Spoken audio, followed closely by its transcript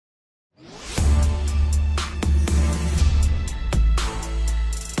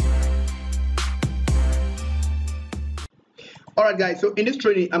All right, guys. So in this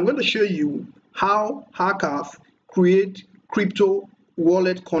training, I'm going to show you how hackers create crypto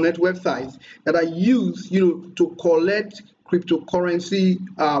wallet connect websites that are used, to collect cryptocurrency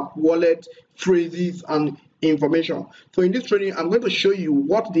wallet phrases and information. So in this training, I'm going to show you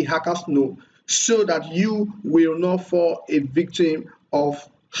what the hackers know so that you will not fall a victim of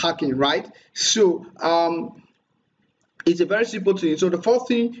hacking, right? So it's a very simple thing. So the first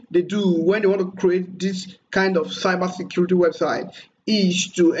thing they do when they want to create this kind of cybersecurity website is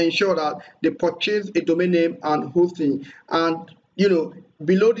to ensure that they purchase a domain name and hosting. And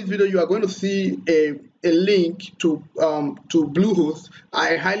below this video, you are going to see a link to Bluehost.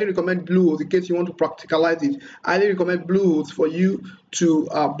 I highly recommend Bluehost in case you want to practicalize it. I highly recommend Bluehost for you to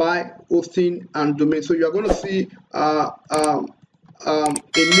buy hosting and domain. So you are going to see a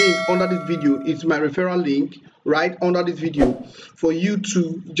link under this video. It's my referral link right under this video for you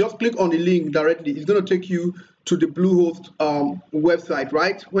to just click on the link directly. It's going to take you to the Bluehost website,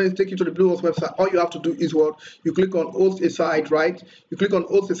 right? When it takes you to the Bluehost website, all you have to do is what you click on host a site, right? You click on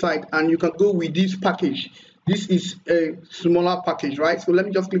host a site and you can go with this package. This is a smaller package, right? So let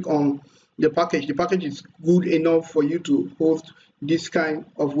me just click on the package. The package is good enough for you to host this kind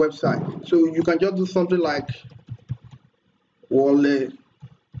of website. So you can just do something like wallet.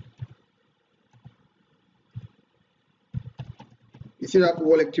 You see that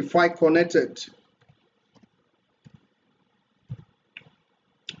Walletify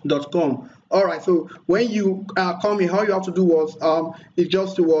connected.com. All right, so when you come in, all you have to do was is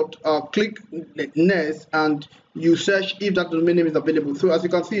just to click next and you search if that domain name is available. So as you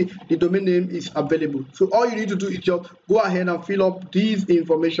can see, the domain name is available. So all you need to do is just go ahead and fill up this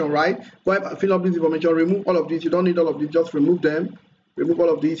information, right? Go ahead and fill up this information, remove all of this. You don't need all of this, just remove them. Remove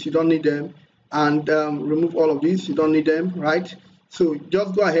all of these, you don't need them. And remove all of these, you don't need them, right? So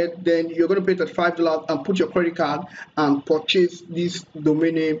just go ahead, then you're going to pay $35 and put your credit card and purchase this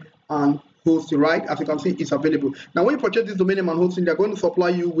domain name and hosting, right? As you can see, it's available. Now, when you purchase this domain name and hosting, they're going to supply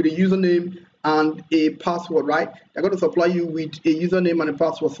you with a username and a password, right? They're going to supply you with a username and a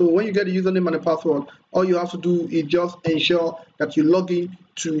password. So when you get a username and a password, all you have to do is just ensure that you log in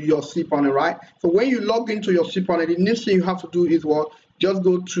to your cPanel, right? So when you log into your cPanel, the next thing you have to do is what? Just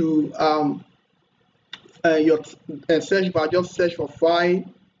go to your search bar, just search for file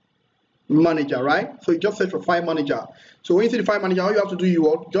manager, right? So you just search for file manager. So when you see the file manager, all you have to do is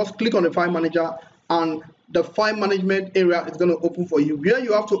just click on the file manager and the file management area is going to open for you. Where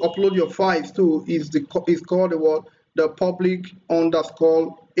you have to upload your files to is called the public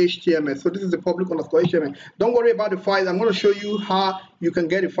underscore HTML. So this is the public underscore HTML. Don't worry about the files. I'm going to show you how you can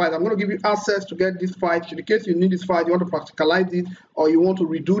get the files. I'm going to give you access to get this file. In case you need this file, you want to practicalize it or you want to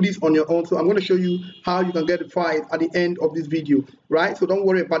redo this on your own. So I'm going to show you how you can get the file at the end of this video, right? So don't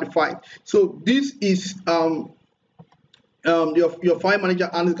worry about the file. So this is your file manager,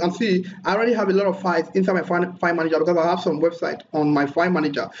 and you can see I already have a lot of files inside my file manager because I have some website on my file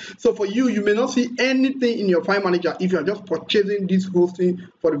manager. So for you may not see anything in your file manager if you are just purchasing this hosting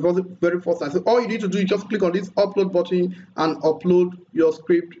for the very first time. So all you need to do is just click on this upload button and upload your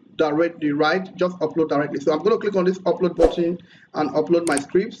script directly, right? Just upload directly. So I'm going to click on this upload button and upload my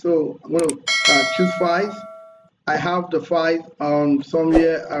script. So I'm going to choose files. I have the file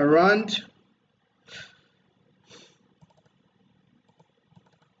somewhere around.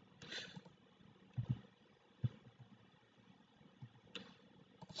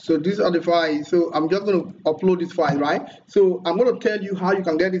 So these are the files. So I'm just going to upload this file, right? So I'm going to tell you how you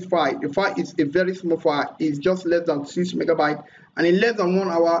can get this file. The file is a very small file. It's just less than 6 megabytes. And in less than 1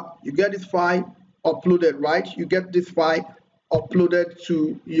 hour, you get this file uploaded, right? You get this file uploaded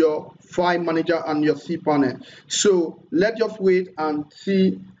to your file manager and your cPanel. So let's just wait and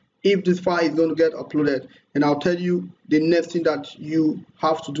see if this file is going to get uploaded. And I'll tell you the next thing that you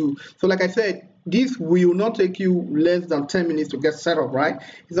have to do. So like I said, this will not take you less than 10 minutes to get set up, right?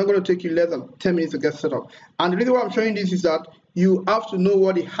 It's not going to take you less than 10 minutes to get set up. And the reason why I'm showing this is that you have to know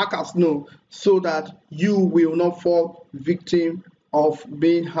what the hackers know so that you will not fall victim of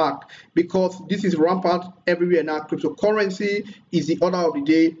being hacked, because this is rampant everywhere now. Cryptocurrency is the order of the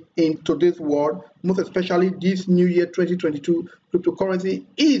day in today's world, most especially this new year 2022. Cryptocurrency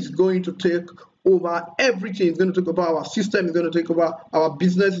is going to take over everything. It's going to take over our system, it's going to take over our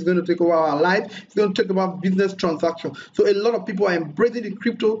business, it's going to take over our life, it's going to take over business transactions. So a lot of people are embracing the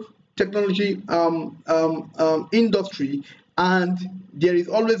crypto technology industry, and there is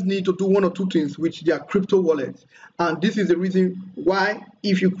always need to do one or two things, which they are crypto wallets. And this is the reason why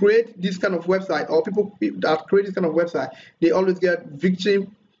if you create this kind of website, or people that create this kind of website, they always get victims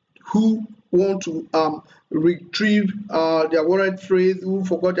who want to retrieve their wallet phrase, who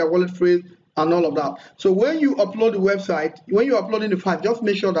forgot their wallet phrase, and all of that. So when you upload the website, when you're uploading the file, just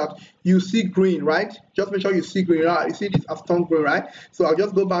make sure that you see green, right? Just make sure you see green, right? You see this as turned green, right? So I'll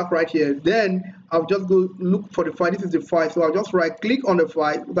just go back right here. Then I'll just go look for the file. This is the file. So I'll just right click on the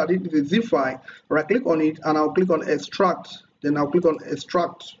file. Look at it, it's a zip file. Right click on it and I'll click on extract. Then I'll click on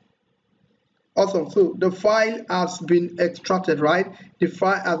extract. Awesome. So the file has been extracted, right? The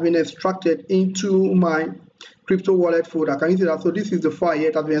file has been extracted into my crypto wallet folder. Can you see that? So this is the file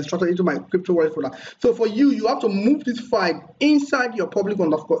here that has been extracted into my crypto wallet folder. So for you, you have to move this file inside your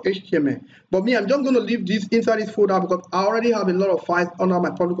public_HTML. But me, I'm just going to leave this inside this folder because I already have a lot of files under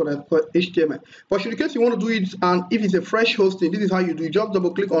my public_HTML. But in case you want to do it, and if it's a fresh hosting, this is how you do it. Just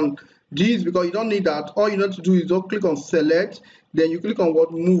double click on this because you don't need that. All you need to do is just click on select, then you click on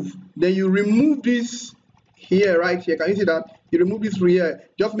what move, then you remove this here, right here. Can you see that? You remove this here.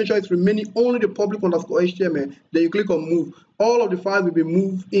 Just make sure it's remaining only the public_HTML. Then you click on move. All of the files will be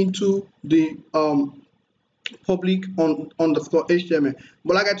moved into the public_HTML.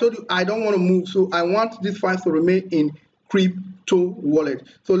 But like I told you, I don't want to move, so I want these files to remain in crypto wallet.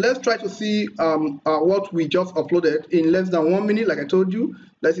 So let's try to see what we just uploaded in less than 1 minute. Like I told you,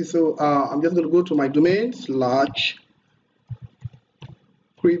 let's see. So I'm just going to go to my domain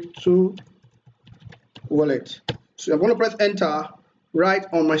 /crypto wallet. So I'm going to press enter right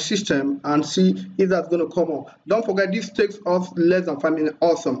on my system and see if that's going to come up. Don't forget, this takes us less than 5 minutes.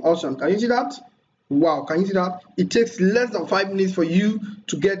 Awesome. Can you see that? Wow, can you see that? It takes less than 5 minutes for you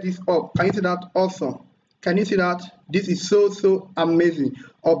to get this up. Can you see that? Awesome. Can you see that? This is so amazing.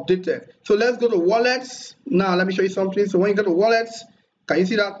 Updated. So let's go to wallets. Now let me show you something. So when you go to wallets, can you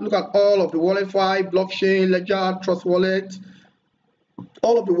see that? Look at all of the wallet file, blockchain, ledger, trust wallet.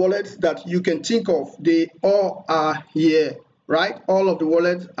 All of the wallets that you can think of, they all are here, right? All of the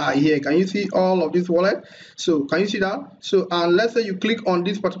wallets are here. Can you see all of this wallet? So can you see that? So and let's say you click on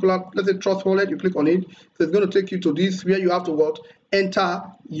this particular, let's say trust wallet, you click on it. So it's going to take you to this where you have to what? Enter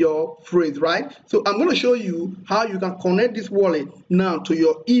your phrase, right? So I'm going to show you how you can connect this wallet now to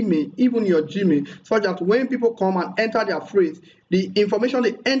your email, even your Gmail, so that when people come and enter their phrase, the information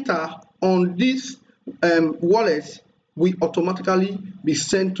they enter on this wallet will automatically be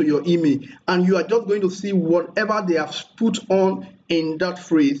sent to your email, and you are just going to see whatever they have put on in that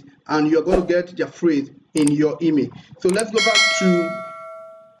phrase, and you're going to get their phrase in your email. So let's go back to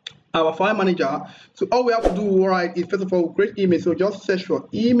our file manager. So all we have to do, right, is first of all create email. So just search for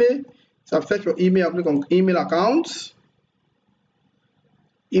email. So I've searched for email. I'll click on email accounts.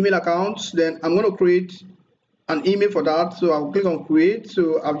 Then I'm going to create an email for that. So I'll click on create.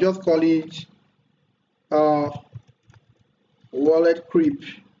 So I'll just call it wallet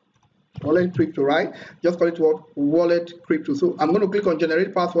crypto, right? Just call it what? Wallet crypto. So I'm going to click on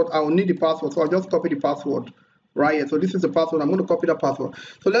generate password. I will need the password, so I'll just copy the password right here. So this is the password. I'm going to copy that password.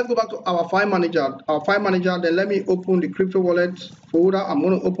 So let's go back to our file manager. Then let me open the crypto wallet folder. I'm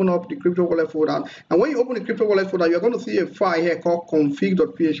going to open up the crypto wallet folder, and when you open the crypto wallet folder, you're going to see a file here called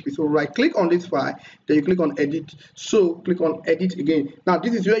config.php. So right click on this file, then you click on edit. So click on edit again. Now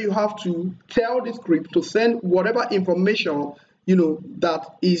this is where you have to tell this script to send whatever information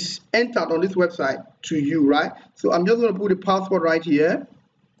that is entered on this website to you, right? So I'm just going to put the password right here.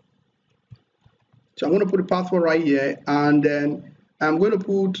 So I'm going to put the password right here, and then I'm going to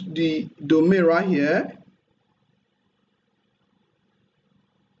put the domain right here.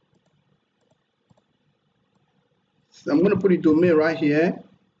 So I'm going to put the domain right here.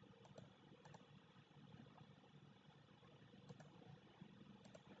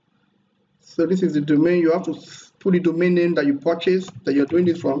 So this is the domain. You have to put the domain name that you purchased, that you're doing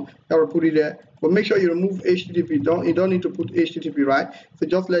this from. You have to put it there. But make sure you remove HTTP. You don't need to put HTTP, right? So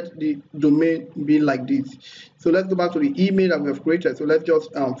just let the domain be like this. So let's go back to the email that we have created. So let's just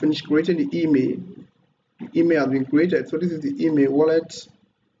finish creating the email. The email has been created. So this is the email wallet.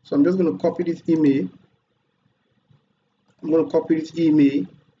 So I'm just going to copy this email. I'm going to copy this email.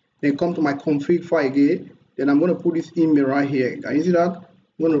 Then come to my config file again. Then I'm going to put this email right here. Can you see that?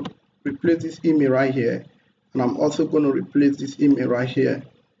 I'm going to replace this email right here. And I'm also going to replace this email right here.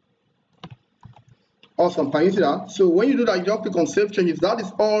 Awesome. Can you see that? So when you do that, you just click on save changes. That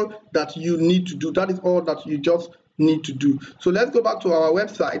is all that you need to do. That is all that you just need to do. So let's go back to our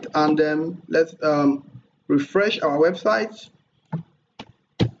website, and let's refresh our website.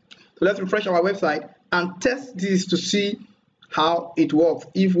 So let's refresh our website and test this to see how it works,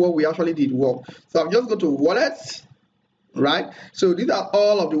 if what we actually did work. So I'll just go to wallets, right? So these are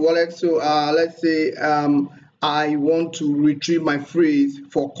all of the wallets. So let's say I want to retrieve my phrase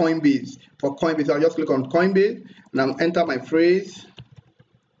for Coinbase. For Coinbase, I'll just click on Coinbase and I'll enter my phrase.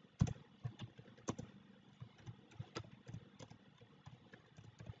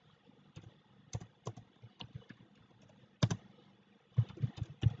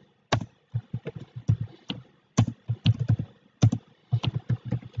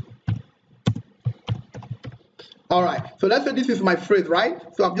 All right, so let's say this is my phrase, right?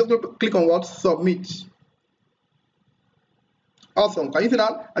 So I'm just going to click on what? Submit. Awesome. Can you see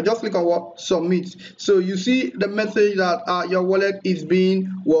that? I just click on what? Submit. So you see the message that your wallet is being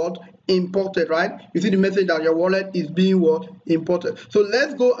what? Imported, right? You see the message that your wallet is being what? Imported. So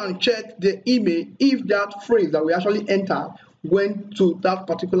let's go and check the email if that phrase that we actually enter went to that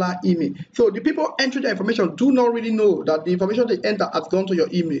particular email. So the people entering the information do not really know that the information they enter has gone to your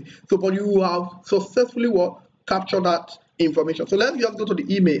email. So but you have successfully what? Captured that information. So let's just go to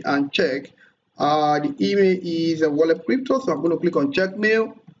the email and check. The email is a wallet crypto, so I'm going to click on check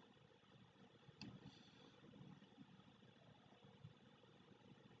mail.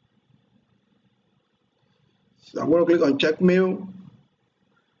 So I'm going to click on check mail.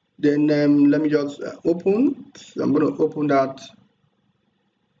 Then let me just open. So I'm going to open that.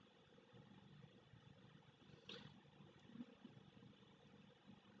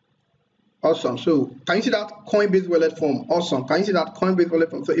 Awesome. So can you see that Coinbase wallet form? Awesome. Can you see that Coinbase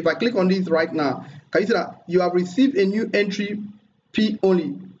wallet form? So if I click on this right now, can you see that you have received a new entry P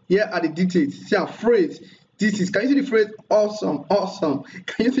only? Here are the details. See a phrase. This is, can you see the phrase? Awesome. Awesome.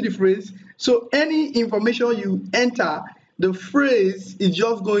 Can you see the phrase? So any information you enter, the phrase is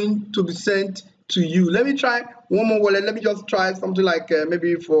just going to be sent to you. Let me try one more wallet. Let me just try something like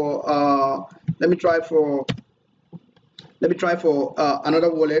maybe for let me try for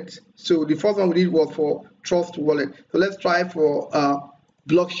another wallet. So the first one we did was for Trust Wallet. So let's try for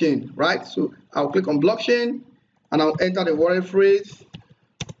blockchain, right? So I'll click on blockchain and I'll enter the wallet phrase.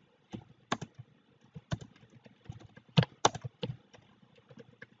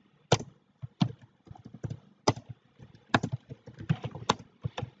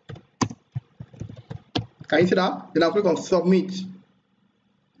 Can you see that? Then I'll click on submit.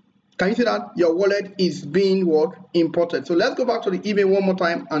 Can you see that your wallet is being what? Imported. So let's go back to the email one more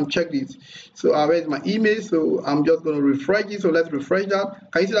time and check this. So where's my email? So I'm just going to refresh it. So let's refresh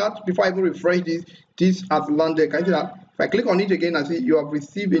that. Can you see that? Before I even refresh this, this has landed. Can you see that? If I click on it again and see you have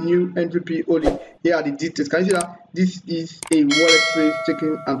received a new entry P only, here are the details. Can you see that? This is a wallet phrase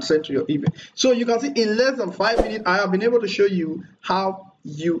taken and sent to your email. So you can see in less than 5 minutes, I have been able to show you how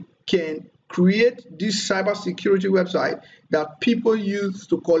you can create this cybersecurity website that people use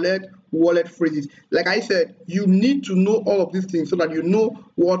to collect wallet phrases. Like I said, you need to know all of these things so that you know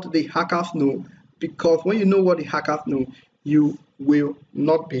what the hackers know, because when you know what the hackers know, you will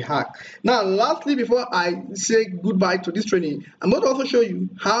not be hacked. Now, lastly, before I say goodbye to this training, I'm going to also show you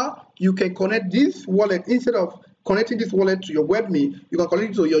how you can connect this wallet. Instead of connecting this wallet to your webmail, you can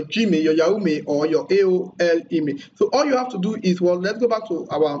connect it to your Gmail, your Yahoo Mail, or your AOL email. So all you have to do is, well, let's go back to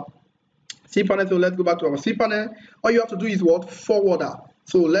our cPanel. So let's go back to our cPanel. All you have to do is what? Forwarder.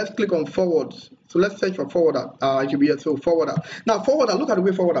 So let's click on forward. So let's search for forwarder. It should be here. So forwarder. Now forwarder, look at the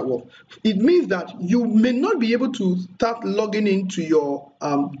way forwarder works. It means that you may not be able to start logging into your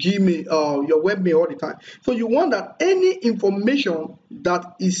Gmail or your webmail all the time. So you want that any information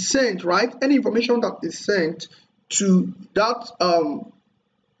that is sent, right? Any information that is sent to that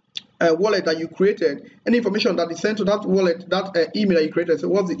wallet that you created, any information that is sent to that wallet, that email that you created. So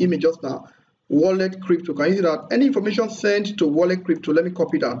what's the email just now? Wallet crypto. Can you see that? Any information sent to wallet crypto, let me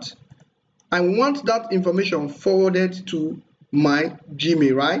copy that. I want that information forwarded to my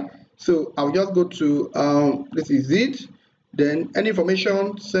Gmail, right? So I'll just go to this is it. Then any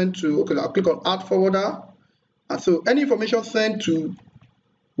information sent to, okay, I'll click on add forwarder. And so any information sent to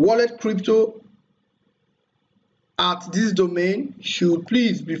wallet crypto at this domain should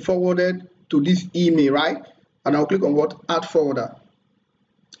please be forwarded to this email, right? And I'll click on what? Add forwarder.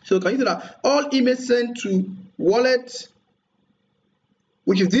 So can you see that all emails sent to wallet,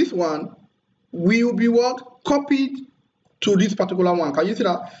 which is this one, will be what? Copied to this particular one. Can you see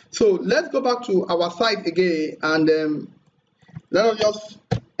that? So let's go back to our site again and let us just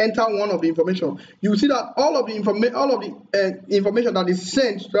enter one of the information. You see that all of the information that is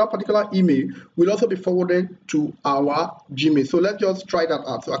sent to that particular email will also be forwarded to our Gmail. So let's just try that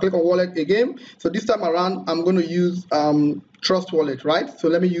out. So I click on wallet again. So this time around, I'm going to use Trust Wallet, right? So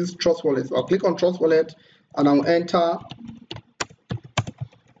let me use Trust Wallet. So I'll click on Trust Wallet and I'll enter.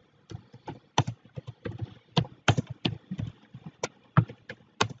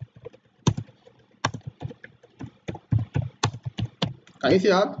 Can you see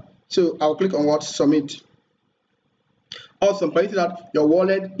that? So I'll click on what? Submit. Awesome. Can you see that your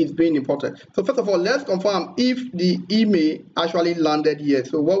wallet is being imported? So first of all, let's confirm if the email actually landed here.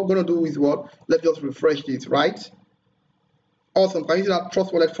 So what we're going to do is what? Let's just refresh this, right? Awesome. Can you see that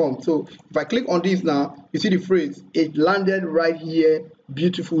Trust Wallet form? So if I click on this now, you see the phrase, it landed right here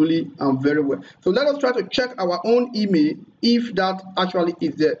beautifully and very well. So let us try to check our own email if that actually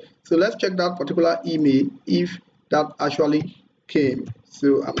is there. So let's check that particular email if that actually came.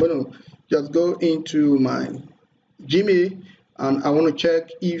 So I'm going to just go into my Gmail and I want to check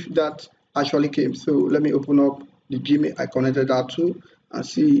if that actually came. So let me open up the Gmail I connected that to and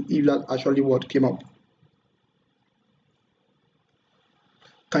see if that actually what came up.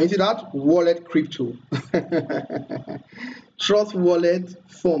 Can you see that? Wallet crypto. Trust wallet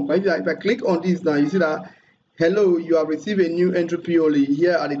form. If I click on this now, you see that hello, you have received a new entry POLE.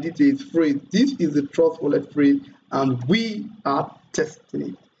 Here are the details phrase. This is the trust wallet phrase and we are testing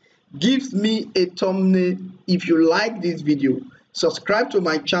it. Gives me a thumbnail if you like this video. Subscribe to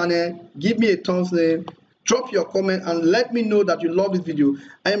my channel, give me a thumbnail, drop your comment and let me know that you love this video.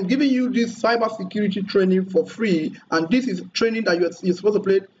 I am giving you this cybersecurity training for free, and this is training that you're supposed to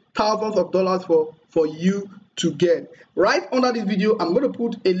pay thousands of dollars for you to get. Right under this video, I'm going to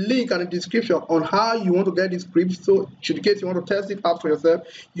put a link and a description on how you want to get this script. So in case you want to test it out for yourself,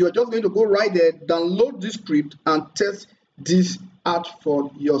 you're just going to go right there, download this script and test this out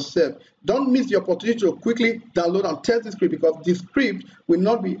for yourself. Don't miss the opportunity to quickly download and test the script, because this script will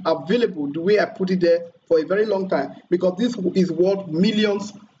not be available the way I put it there for a very long time, because this is worth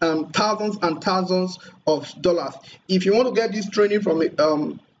millions and thousands of dollars. If you want to get this training from a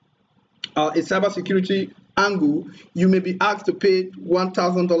cybersecurity angle, you may be asked to pay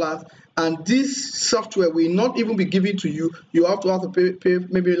 $1,000, and this software will not even be given to you. You have to pay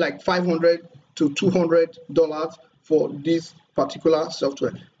maybe like $500 to $200 for this particular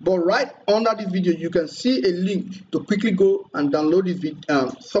software. But right under this video, you can see a link to quickly go and download this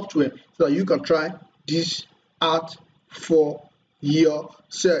software so that you can try this out for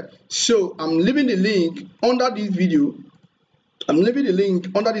yourself. So I'm leaving the link under this video.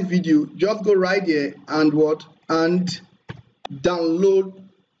 Just go right there and download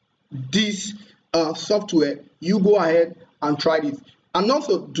this software. You go ahead and try this. And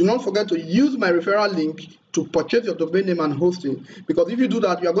also, do not forget to use my referral link to purchase your domain name and hosting, because if you do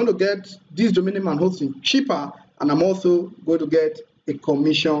that, you are going to get this domain name and hosting cheaper, and I'm also going to get a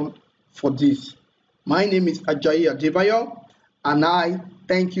commission for this. My name is Ajayi Adebayo, and I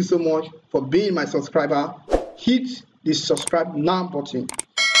thank you so much for being my subscriber. Hit the subscribe now button,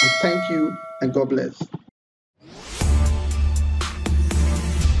 and thank you and God bless.